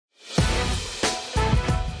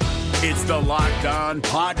It's the Locked On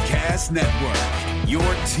Podcast Network, your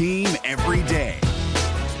team every day.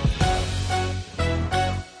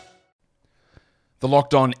 The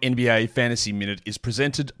Locked On NBA Fantasy Minute is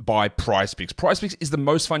presented by PrizePicks. PrizePicks is the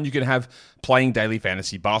most fun you can have playing daily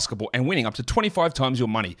fantasy basketball and winning up to 25 times your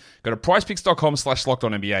money. Go to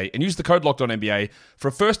prizepicks.com/LockedOnNBA and use the code LockedOnNBA for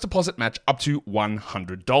a first deposit match up to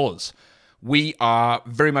 $100. We are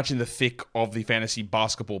very much in the thick of the fantasy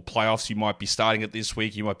basketball playoffs. You might be starting it this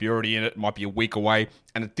week. You might be already in it. It might be a week away.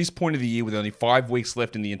 And at this point of the year, with only 5 weeks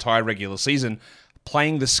left in the entire regular season,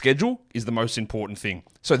 playing the schedule is the most important thing.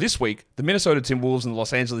 So this week, the Minnesota Timberwolves and the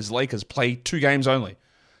Los Angeles Lakers play 2 games only.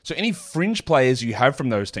 So any fringe players you have from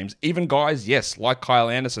those teams, even guys, yes, like Kyle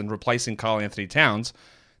Anderson replacing Karl Anthony Towns,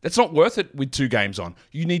 that's not worth it with 2 games on.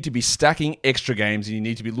 You need to be stacking extra games, and you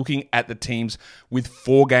need to be looking at the teams with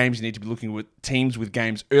 4 games. You need to be looking at teams with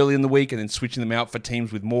games early in the week and then switching them out for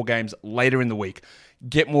teams with more games later in the week.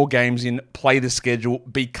 Get more games in, play the schedule,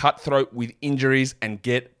 be cutthroat with injuries, and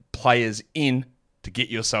get players in to get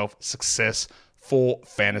yourself success for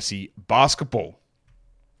fantasy basketball.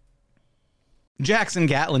 Jackson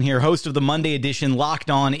Gatlin here, host of the Monday edition Locked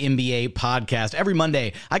On NBA podcast. Every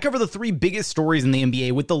Monday, I cover the 3 biggest stories in the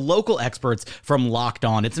NBA with the local experts from Locked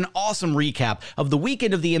On. It's an awesome recap of the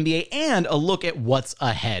weekend of the NBA and a look at what's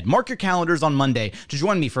ahead. Mark your calendars on Monday to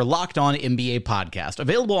join me for Locked On NBA podcast,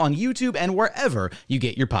 available on YouTube and wherever you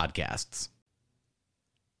get your podcasts.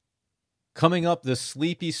 Coming up, the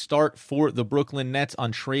sleepy start for the Brooklyn Nets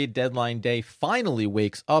on trade deadline day finally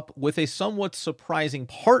wakes up with a somewhat surprising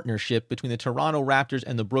partnership between the Toronto Raptors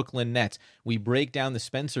and the Brooklyn Nets. We break down the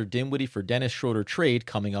Spencer Dinwiddie for Dennis Schroder trade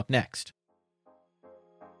coming up next.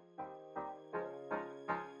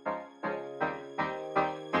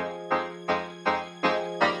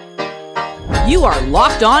 You are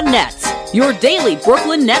Locked On Nets, your daily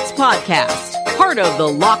Brooklyn Nets podcast. Part of the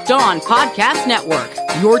Locked On Podcast Network,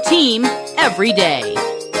 your team every day.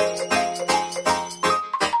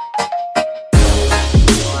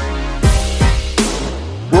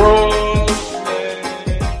 Brooklyn,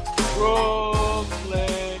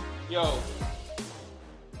 yo.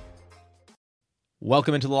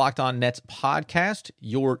 Welcome into the Locked On Nets podcast,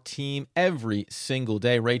 your team every single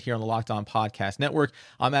day right here on the Locked On Podcast Network.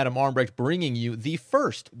 I'm Adam Armbrecht, bringing you the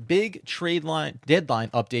first big trade line deadline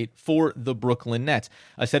update for the Brooklyn Nets.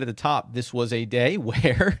 I said at the top, this was a day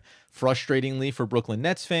where, frustratingly for Brooklyn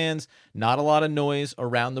Nets fans, not a lot of noise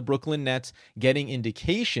around the Brooklyn Nets, getting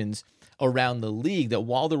indications around the league that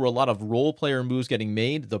while there were a lot of role player moves getting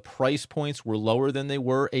made, the price points were lower than they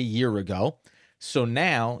were a year ago. So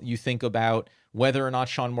now you think about whether or not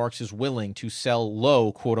Sean Marks is willing to sell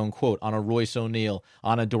low, quote unquote, on a Royce O'Neal,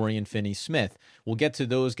 on a Dorian Finney-Smith. We'll get to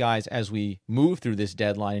those guys as we move through this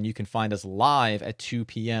deadline, and you can find us live at 2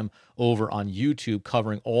 p.m. over on YouTube,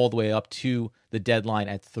 covering all the way up to the deadline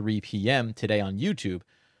at 3 p.m. today on YouTube.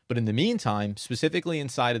 But in the meantime, specifically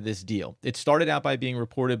inside of this deal, it started out by being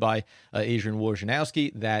reported by Adrian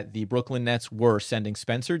Wojnarowski that the Brooklyn Nets were sending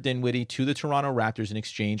Spencer Dinwiddie to the Toronto Raptors in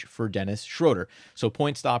exchange for Dennis Schroder. So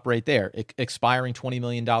point stop right there. Expiring $20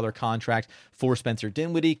 million contract for Spencer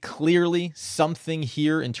Dinwiddie. Clearly something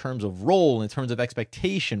here in terms of role, in terms of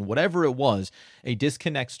expectation, whatever it was, a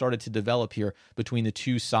disconnect started to develop here between the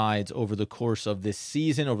two sides over the course of this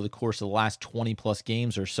season, over the course of the last 20-plus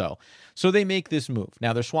games or so. So they make this move.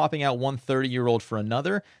 Now they're swapping out one 30-year-old for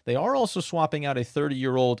another. They are also swapping out a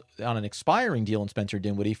 30-year-old on an expiring deal in Spencer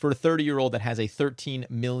Dinwiddie for a 30-year-old that has a $13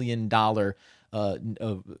 million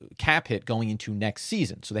cap hit going into next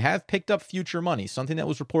season. So they have picked up future money, something that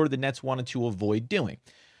was reported the Nets wanted to avoid doing.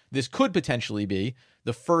 This could potentially be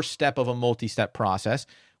the first step of a multi-step process.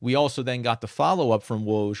 We also then got the follow-up from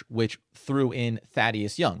Woj, which threw in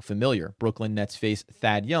Thaddeus Young, familiar. Brooklyn Nets face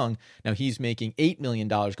Thad Young. Now he's making $8 million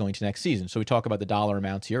going to next season. So we talk about the dollar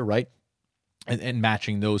amounts here, right? And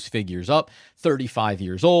matching those figures up. 35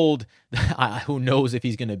 years old. Who knows if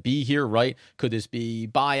he's going to be here, right? Could this be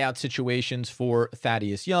buyout situations for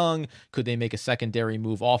Thaddeus Young? Could they make a secondary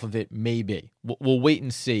move off of it? Maybe. We'll wait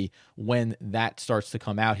and see when that starts to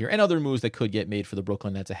come out here, and other moves that could get made for the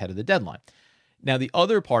Brooklyn Nets ahead of the deadline. Now, the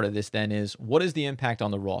other part of this then is, what is the impact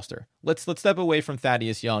on the roster? Let's step away from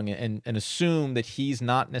Thaddeus Young and assume that he's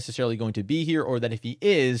not necessarily going to be here, or that if he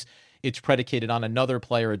is, it's predicated on another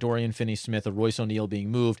player, a Dorian Finney-Smith, a Royce O'Neal being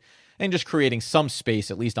moved, and just creating some space,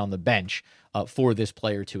 at least on the bench, for this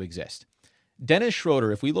player to exist. Dennis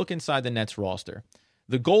Schroder, if we look inside the Nets roster,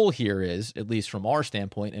 the goal here is, at least from our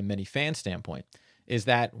standpoint and many fans' standpoint, is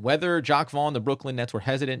that whether Jacques Vaughn, the Brooklyn Nets, were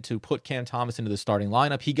hesitant to put Cam Thomas into the starting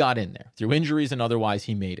lineup, he got in there. Through injuries and otherwise,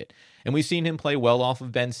 he made it. And we've seen him play well off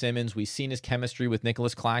of Ben Simmons. We've seen his chemistry with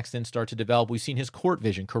Nicholas Claxton start to develop. We've seen his court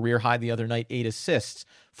vision, career high the other night, 8 assists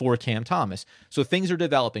for Cam Thomas. So things are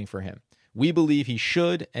developing for him. We believe he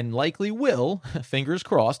should and likely will, fingers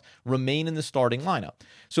crossed, remain in the starting lineup.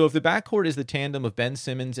 So if the backcourt is the tandem of Ben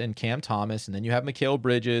Simmons and Cam Thomas, and then you have Mikal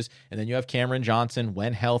Bridges, and then you have Cameron Johnson,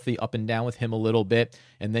 when healthy, up and down with him a little bit,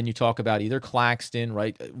 and then you talk about either Claxton,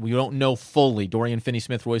 right? We don't know fully. Dorian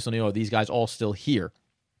Finney-Smith, Royce O'Neal, are these guys all still here?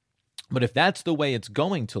 But if that's the way it's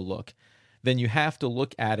going to look, then you have to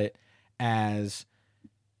look at it as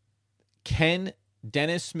can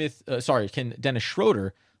Dennis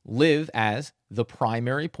Schroder live as the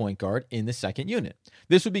primary point guard in the second unit?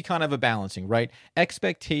 This would be kind of a balancing, right?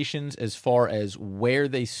 Expectations as far as where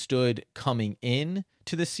they stood coming in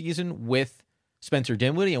to the season with Spencer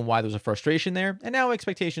Dinwiddie and why there's a frustration there, and now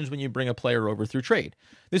expectations when you bring a player over through trade.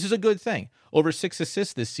 This is a good thing. Over 6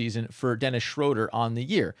 assists this season for Dennis Schroder on the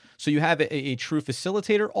year. So you have a true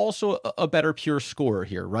facilitator, also a better pure scorer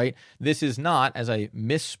here, right? This is not, as I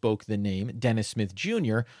misspoke the name, Dennis Smith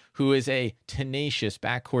Jr., who is a tenacious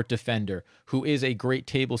backcourt defender, who is a great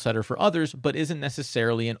table setter for others, but isn't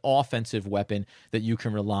necessarily an offensive weapon that you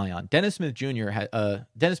can rely on. Dennis Smith Jr.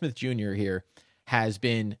 here has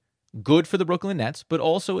been good for the Brooklyn Nets, but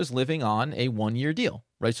also is living on a 1-year deal,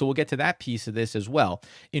 right? So we'll get to that piece of this as well.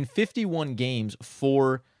 In 51 games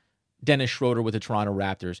for Dennis Schroder with the Toronto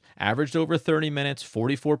Raptors, averaged over 30 minutes,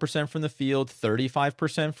 44% from the field,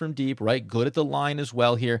 35% from deep, right? Good at the line as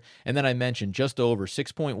well here. And then I mentioned just over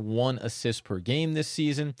 6.1 assists per game this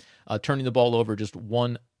season, turning the ball over just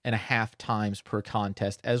 1.5 times per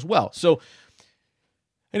contest as well. So,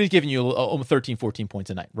 and he's giving you 13, 14 points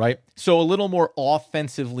a night, right? So a little more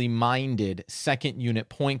offensively minded second unit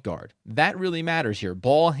point guard. That really matters here.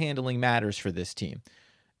 Ball handling matters for this team.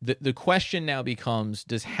 The question now becomes,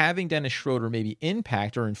 does having Dennis Schroder maybe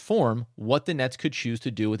impact or inform what the Nets could choose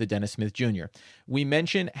to do with a Dennis Smith Jr.? We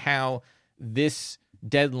mentioned how this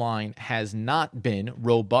deadline has not been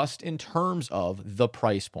robust in terms of the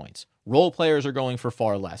price points. Role players are going for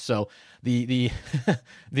far less. So the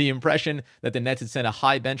the impression that the Nets had set a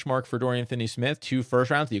high benchmark for Dorian Finney-Smith, 2 first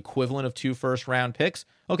rounds, the equivalent of 2 first-round picks.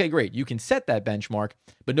 Okay, great. You can set that benchmark,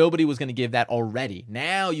 but nobody was going to give that already.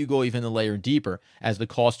 Now you go even a layer deeper as the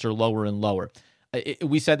costs are lower and lower.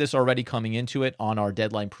 We said this already coming into it on our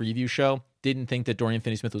deadline preview show. Didn't think that Dorian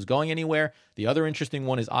Finney-Smith was going anywhere. The other interesting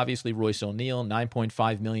one is obviously Royce O'Neal,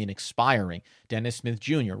 $9.5 million expiring. Dennis Smith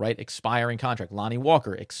Jr., right? Expiring contract. Lonnie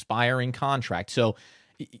Walker, expiring contract. So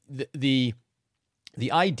the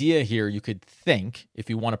idea here, you could think, if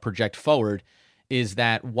you want to project forward, is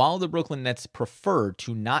that while the Brooklyn Nets prefer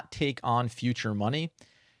to not take on future money,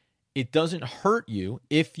 it doesn't hurt you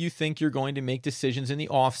if you think you're going to make decisions in the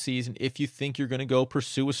offseason, if you think you're going to go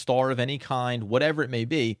pursue a star of any kind, whatever it may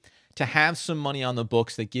be, to have some money on the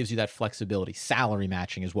books that gives you that flexibility. Salary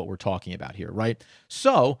matching is what we're talking about here, right?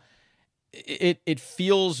 So it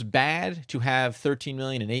feels bad to have $13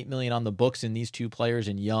 million and $8 million on the books in these two players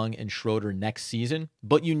in Young and Schroder next season,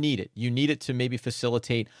 but you need it. You need it to maybe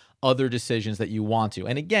facilitate other decisions that you want to.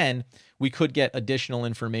 And again, we could get additional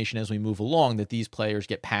information as we move along that these players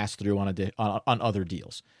get passed through on other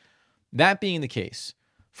deals. That being the case,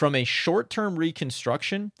 from a short-term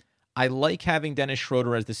reconstruction, I like having Dennis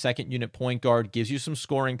Schroder as the second unit point guard. Gives you some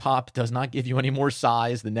scoring pop, does not give you any more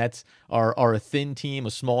size. The Nets are a thin team,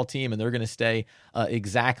 a small team, and they're going to stay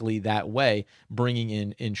exactly that way, bringing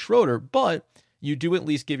in Schroder. But you do at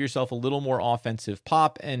least give yourself a little more offensive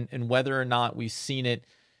pop, and whether or not we've seen it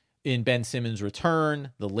in Ben Simmons'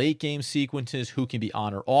 return, the late game sequences, who can be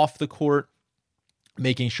on or off the court,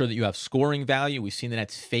 making sure that you have scoring value. We've seen the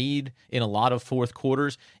Nets fade in a lot of fourth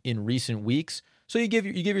quarters in recent weeks. So you give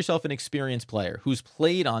yourself an experienced player who's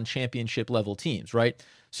played on championship level teams, right?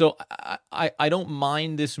 So I don't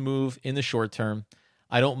mind this move in the short term.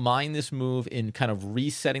 I don't mind this move in kind of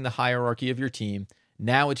resetting the hierarchy of your team.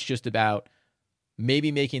 Now it's just about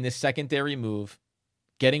maybe making this secondary move,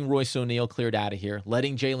 getting Royce O'Neal cleared out of here,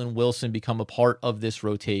 letting Jalen Wilson become a part of this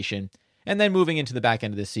rotation, and then moving into the back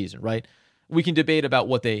end of this season, right? We can debate about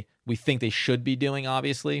what we think they should be doing,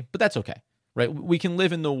 obviously, but that's okay. Right? We can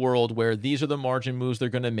live in the world where these are the margin moves they're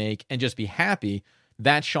going to make and just be happy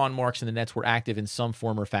that Sean Marks and the Nets were active in some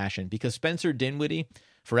form or fashion, because Spencer Dinwiddie,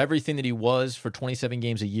 for everything that he was for 27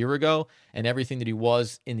 games a year ago and everything that he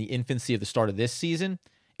was in the infancy of the start of this season,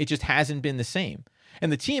 it just hasn't been the same.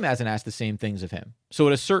 And the team hasn't asked the same things of him. So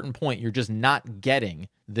at a certain point, you're just not getting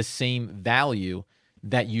the same value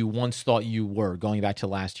that you once thought you were going back to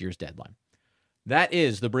last year's deadline. That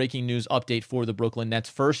is the breaking news update for the Brooklyn Nets.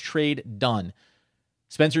 First trade done.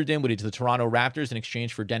 Spencer Dinwiddie to the Toronto Raptors in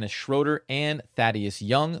exchange for Dennis Schroder and Thaddeus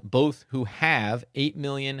Young, both who have $8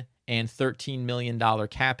 million and $13 million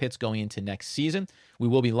cap hits going into next season. We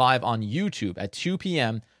will be live on YouTube at 2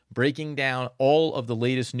 p.m. breaking down all of the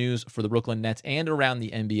latest news for the Brooklyn Nets and around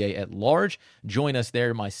the NBA at large. Join us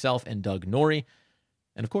there, myself and Doug Norrie.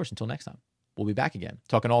 And of course, until next time, we'll be back again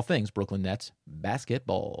talking all things Brooklyn Nets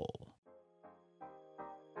basketball.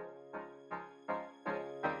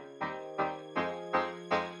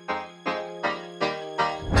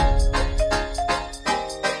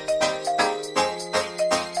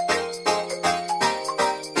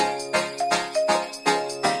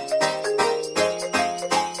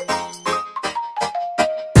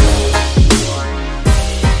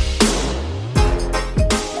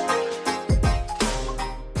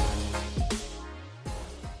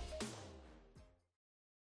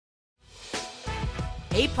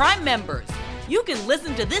 Hey, Prime members, you can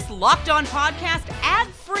listen to this Locked On podcast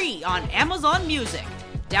ad-free on Amazon Music.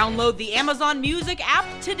 Download the Amazon Music app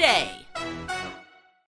today.